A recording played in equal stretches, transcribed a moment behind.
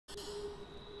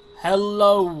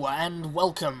Hello and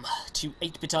welcome to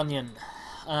 8-Bit Onion.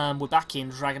 We're back in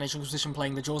Dragon Age Inquisition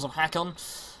playing the Jaws of Hakkon.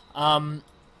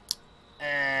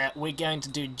 We're going to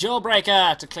do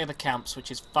Jawbreaker to clear the camps,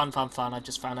 which is fun. I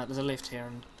just found out there's a lift here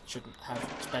and shouldn't have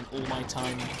spent all my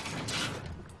time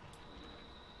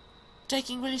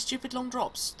taking really stupid long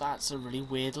drops. That's a really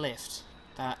weird lift.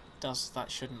 That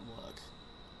shouldn't work.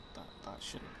 That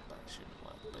shouldn't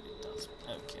work, but it does.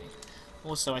 Okay.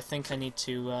 Also, I think I need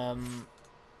to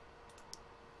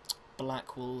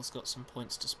Blackwall's got some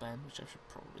points to spend, which I should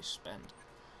probably spend.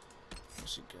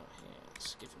 What's he got here?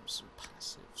 Let's give him some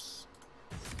passives.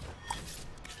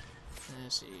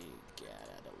 There's he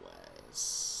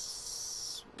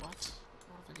getaways. What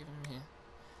have I given him here?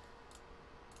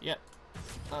 Yep,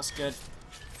 that's good.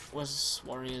 Where's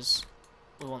warriors?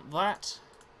 We want that.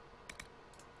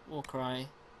 Warcry.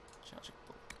 Charging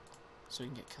bull. So we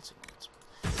can get cutting words.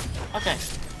 Okay.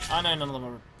 I know none of them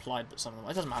are replied, but some of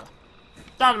them. It doesn't matter.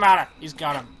 Doesn't matter. He's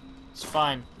got him. It's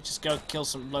fine. We just go kill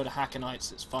some load of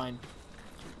Hakkonites. It's fine.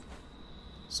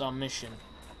 It's our mission.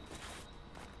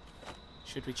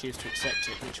 Should we choose to accept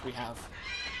it, which we have.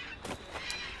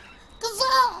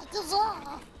 Gaza!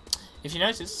 Gaza! If you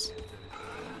notice,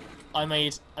 I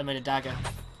made a dagger.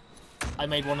 I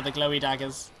made one of the glowy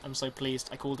daggers. I'm so pleased.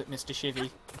 I called it Mr.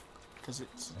 Shivy because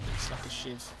it's like a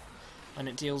shiv, and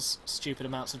it deals stupid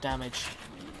amounts of damage.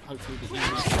 Hopefully, the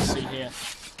easiest you can see here.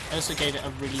 I also gave it a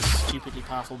really stupidly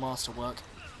powerful masterwork,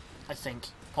 I think,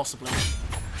 possibly.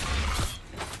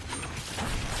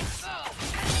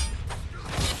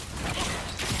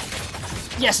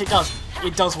 Yes, it does.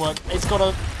 It does work. It's got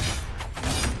a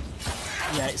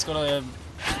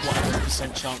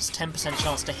 100% chance, 10%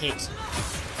 chance to hit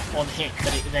on hit,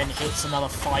 but it then hits another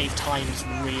 5 times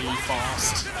really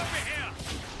fast,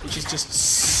 which is just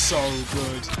so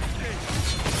good.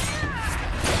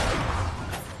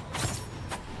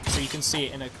 So you can see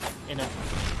it in a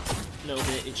little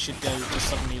bit. It should go just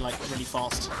suddenly like really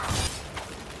fast.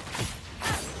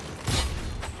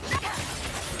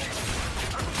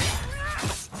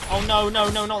 Oh no,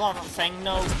 not that thing,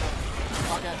 no.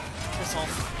 Bugger, piss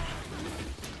off.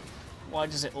 Why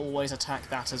does it always attack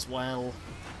that as well? Is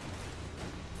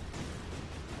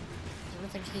there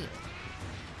anything here?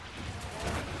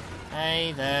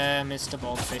 Hey there, Mr.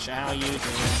 Bogfisher, how you doing?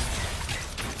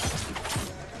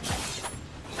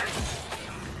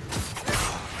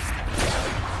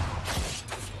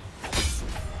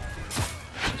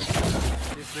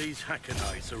 If these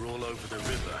Hakkonites are all over the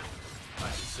river, I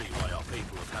can see why our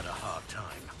people have had a hard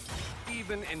time.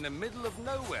 Even in the middle of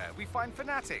nowhere, we find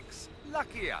fanatics.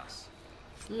 Lucky us.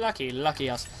 Lucky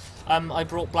us. I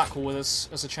brought Blackwall with us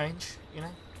as a change, you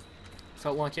know?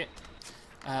 Felt like it.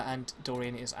 And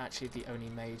Dorian is actually the only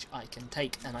mage I can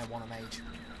take, and I want a mage.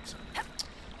 So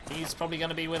he's probably going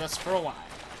to be with us for a while.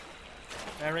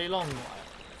 A very long while.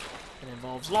 It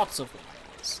involves lots of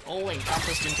whiles, all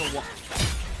encompassed into one.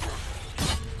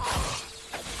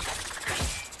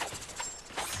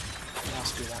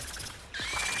 Let's do that.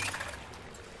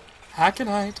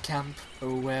 Hakkonite camp,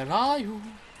 oh where are you?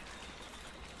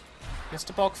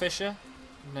 Mr. Bogfisher,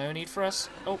 no need for us.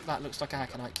 Oh, that looks like a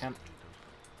Hakkonite camp.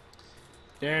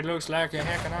 That looks like a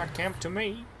Hakkonite camp to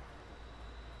me.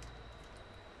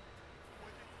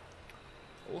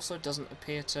 Also doesn't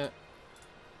appear to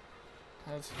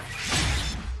have...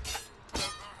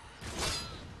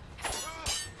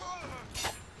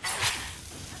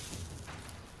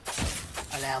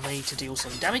 Allow me to deal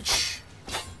some damage.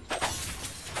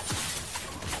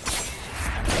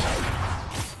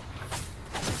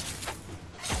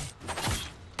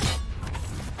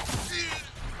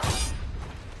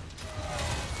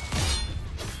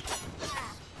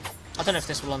 I don't know if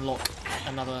this will unlock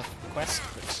another quest,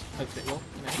 but hopefully it will,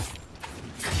 you know.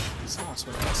 It's nice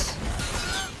with this.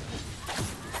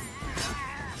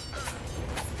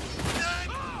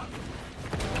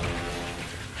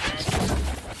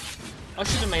 I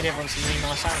should have made everyone some really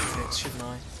nice outfits, shouldn't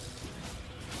I?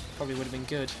 Probably would have been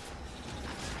good.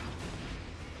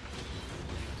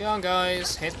 Go on,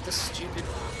 guys, hit the stupid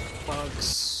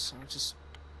bugs. I'll just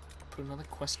put another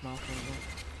quest marker on there.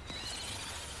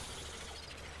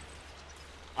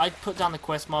 I put down the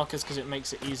quest markers because it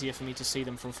makes it easier for me to see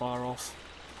them from far off.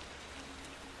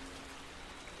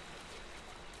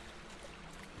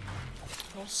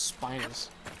 Oh, spiders.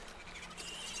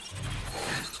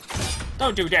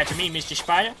 Don't do that to me, Mr.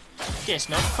 Spider. That's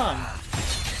not fun.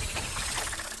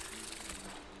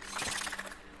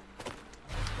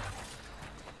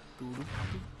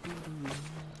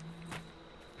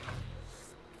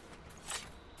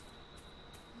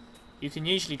 You can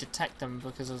usually detect them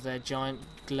because of their giant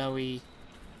glowy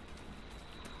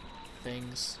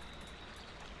things.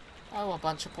 Oh, a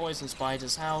bunch of poison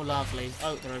spiders. How lovely.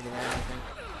 Oh, they're over there, I think.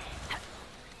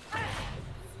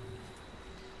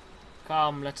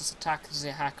 Come, let us attack the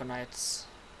Hakkonites.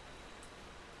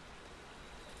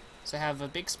 They have a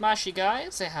big smashy guy,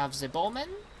 they have the bowman,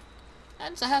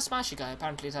 and they have smashy guy.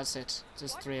 Apparently that's it.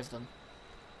 There's 3 of them.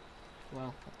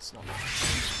 Well, that's not...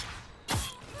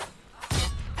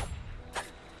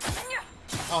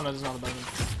 Oh no, there's another bowman.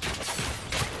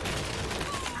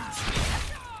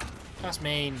 That's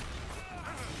mean.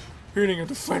 Hitting a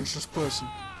defenseless person.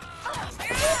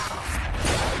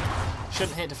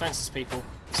 Shouldn't hit defenseless people.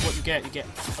 That's what you get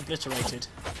obliterated.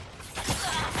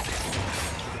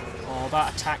 Oh,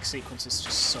 that attack sequence is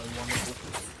just so wonderful.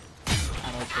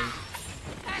 And OP.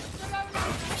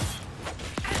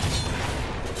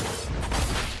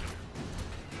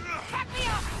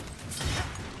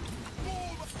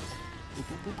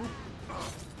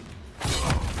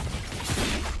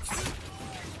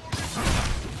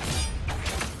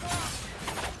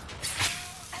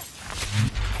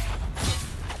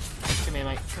 Come here,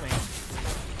 mate. Come here.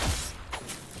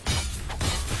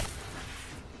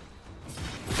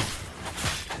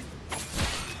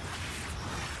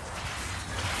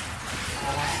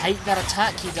 I hate that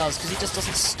attack he does because he just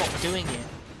doesn't stop doing it.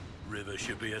 River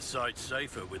should be a sight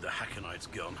safer with the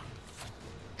Hakkonites gone.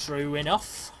 True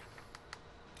enough.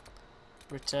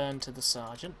 Return to the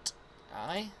sergeant.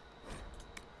 Aye.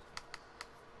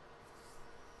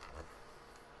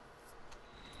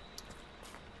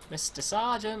 Mr.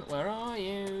 Sergeant, where are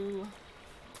you?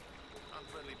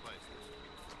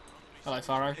 Hello,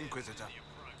 Pharaoh. Inquisitor.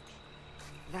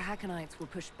 The Hakkonites were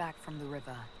pushed back from the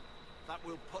river. That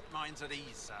will put minds at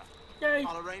ease, sir. Yay.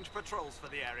 I'll arrange patrols for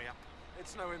the area.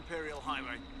 It's no Imperial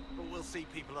highway, but we'll see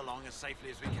people along as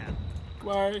safely as we can.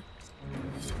 Way.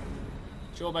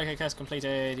 Jawbreaker quest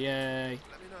completed. Yay.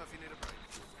 Let me know if you need a break.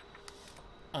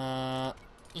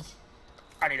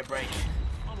 I need a break.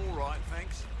 I'm alright,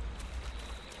 thanks.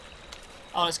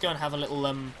 Oh, let's go and have a little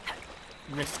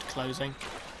rift closing.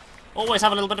 Always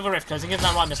have a little bit of a rift closing, isn't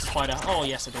that right, Mr. Spider? Oh,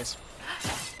 yes, it is.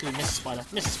 Good, Mrs. Spider.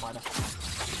 Mrs. Spider.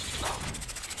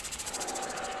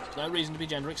 No reason to be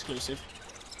gender exclusive.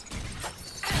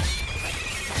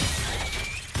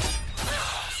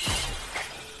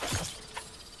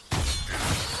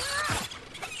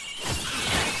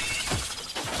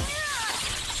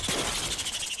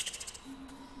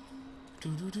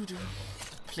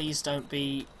 Please don't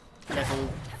be level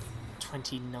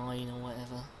 29 or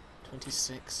whatever.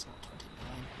 26, not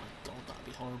 29. My god, that'd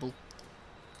be horrible.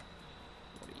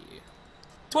 What are you?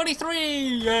 23!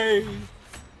 Yay!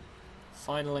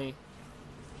 Finally.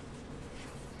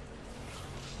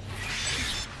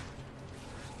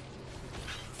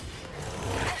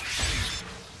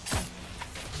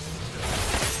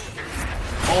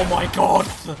 Oh my god!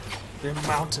 The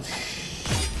amount of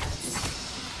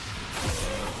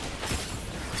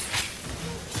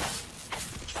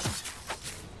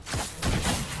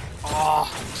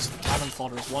just cannon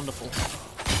fodder is wonderful.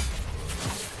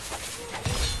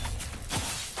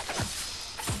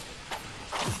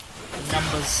 The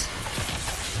numbers,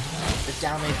 the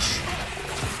damage,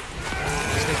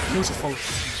 it's beautiful.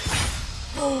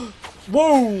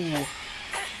 Whoa!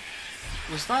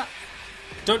 Was that?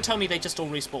 Don't tell me they just all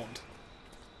respawned.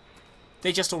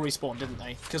 They just all respawned, didn't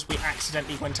they? Because we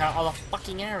accidentally went out of the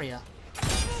fucking area.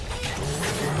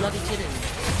 You're bloody kidding me.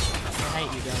 I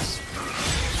hate you guys.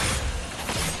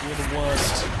 You're the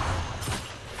worst.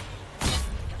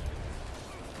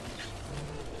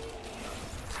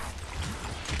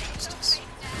 Bastards.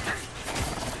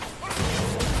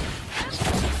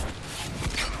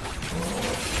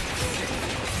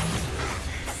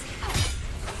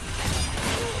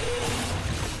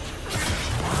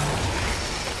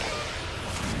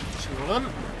 Two of them.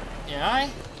 Yeah.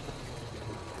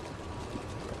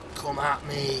 Come at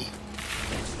me.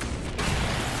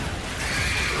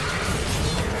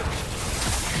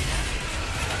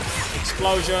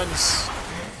 Explosions!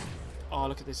 Oh,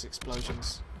 look at these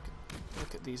explosions.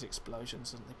 Look at these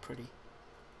explosions, aren't they pretty?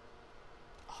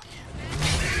 Oh, yeah.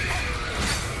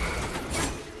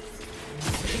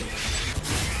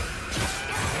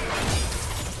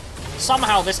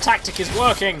 Somehow this tactic is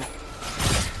working!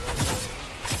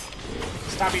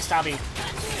 Stabby, stabby.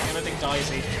 Everything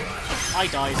diesy. I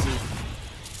diesy.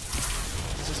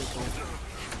 This isn't cool.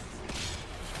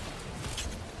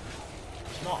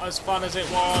 Not as fun as it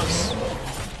was.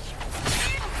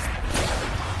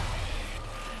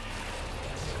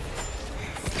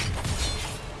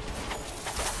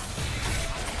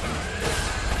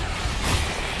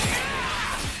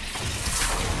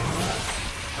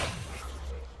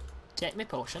 Take me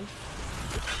potion.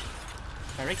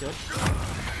 Very good.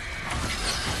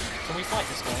 Can we fight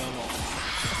this guy or not?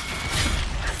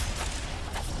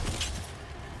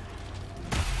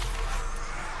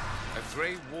 A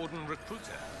Grey Warden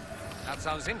recruiter. That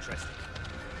sounds interesting.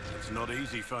 It's not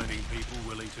easy finding people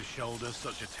willing to shoulder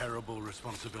such a terrible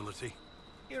responsibility.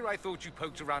 Here I thought you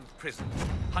poked around prisons,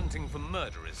 hunting for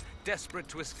murderers, desperate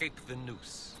to escape the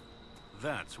noose.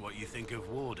 That's what you think of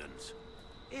wardens.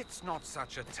 It's not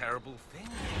such a terrible thing.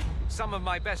 Some of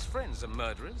my best friends are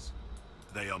murderers.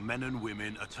 They are men and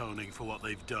women atoning for what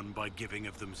they've done by giving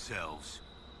of themselves.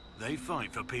 They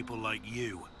fight for people like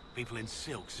you, people in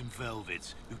silks and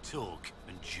velvets, who talk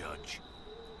and judge.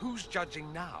 Who's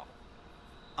judging now?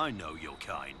 I know your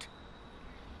kind.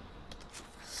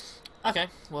 Okay,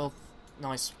 well,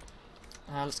 nice.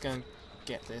 Let's go and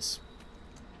get this.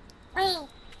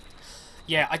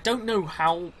 Yeah, I don't know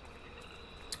how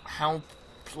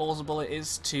plausible it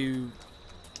is to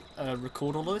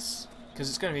record all of this, because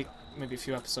it's going to be maybe a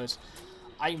few episodes.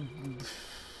 I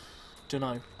don't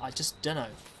know. I just don't know.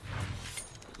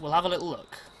 We'll have a little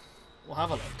look. We'll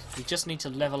have a look. We just need to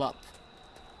level up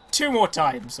 2 more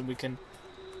times, and we can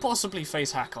possibly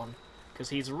face Hakkon, because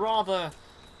he's rather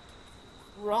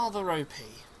OP.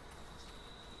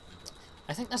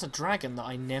 I think there's a dragon that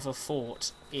I never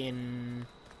fought in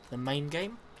the main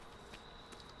game,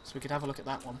 so we could have a look at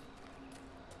that one.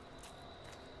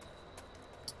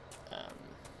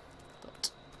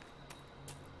 But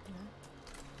you know,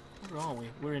 where are we?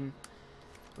 We're in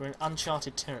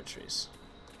uncharted territories,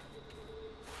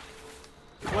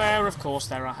 where of course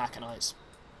there are Hakkonites,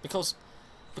 because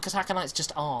Hakkonites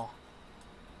just are.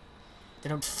 They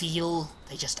don't feel,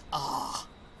 they just are.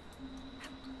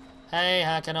 Hey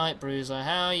Hakkonite Bruiser,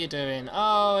 how you doing?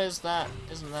 Oh, isn't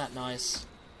that nice?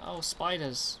 Oh,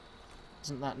 spiders.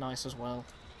 Isn't that nice as well?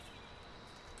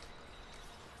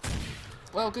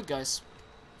 Well, good guys.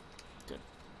 Good.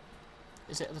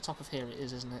 Is it at the top of here? It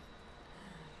is, isn't it?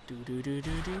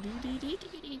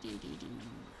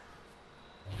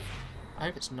 I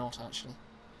hope it's not, actually.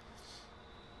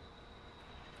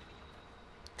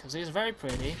 Because it is very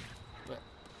pretty, but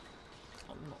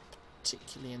I'm not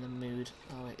particularly in the mood.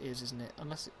 Oh, it is, isn't it?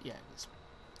 Unless it... yeah, it is.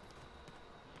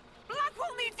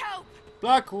 Blackwall needs help!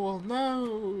 Blackwall,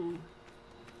 no!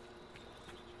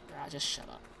 Ah, just shut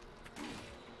up.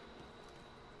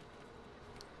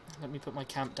 Let me put my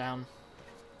camp down.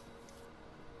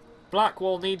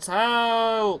 Blackwall needs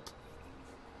help!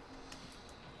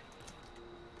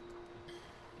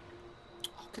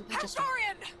 Oh, couldn't they just...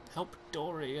 Dorian! Help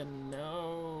Dorian,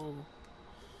 no.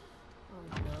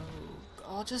 Oh no.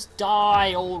 Oh, just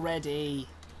die already.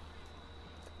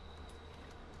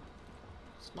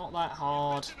 It's not that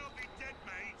hard.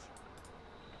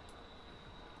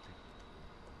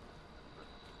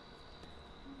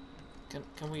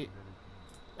 Can we...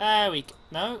 there we go.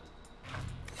 No?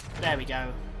 There we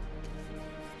go.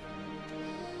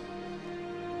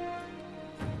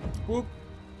 Whoop.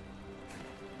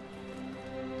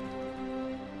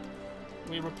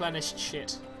 We replenished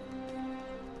shit.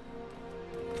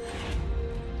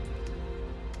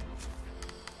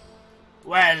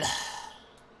 Well,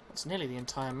 that's nearly the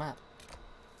entire map.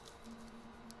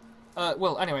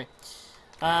 Well, anyway.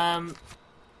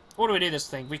 What do we do this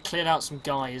thing? We cleared out some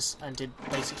guys and did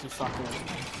basically fuck all.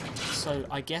 So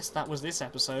I guess that was this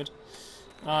episode.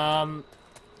 I'll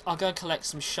go and collect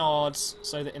some shards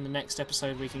so that in the next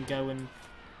episode we can go and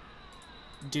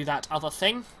do that other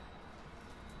thing.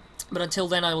 But until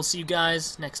then, I will see you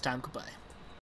guys next time. Goodbye.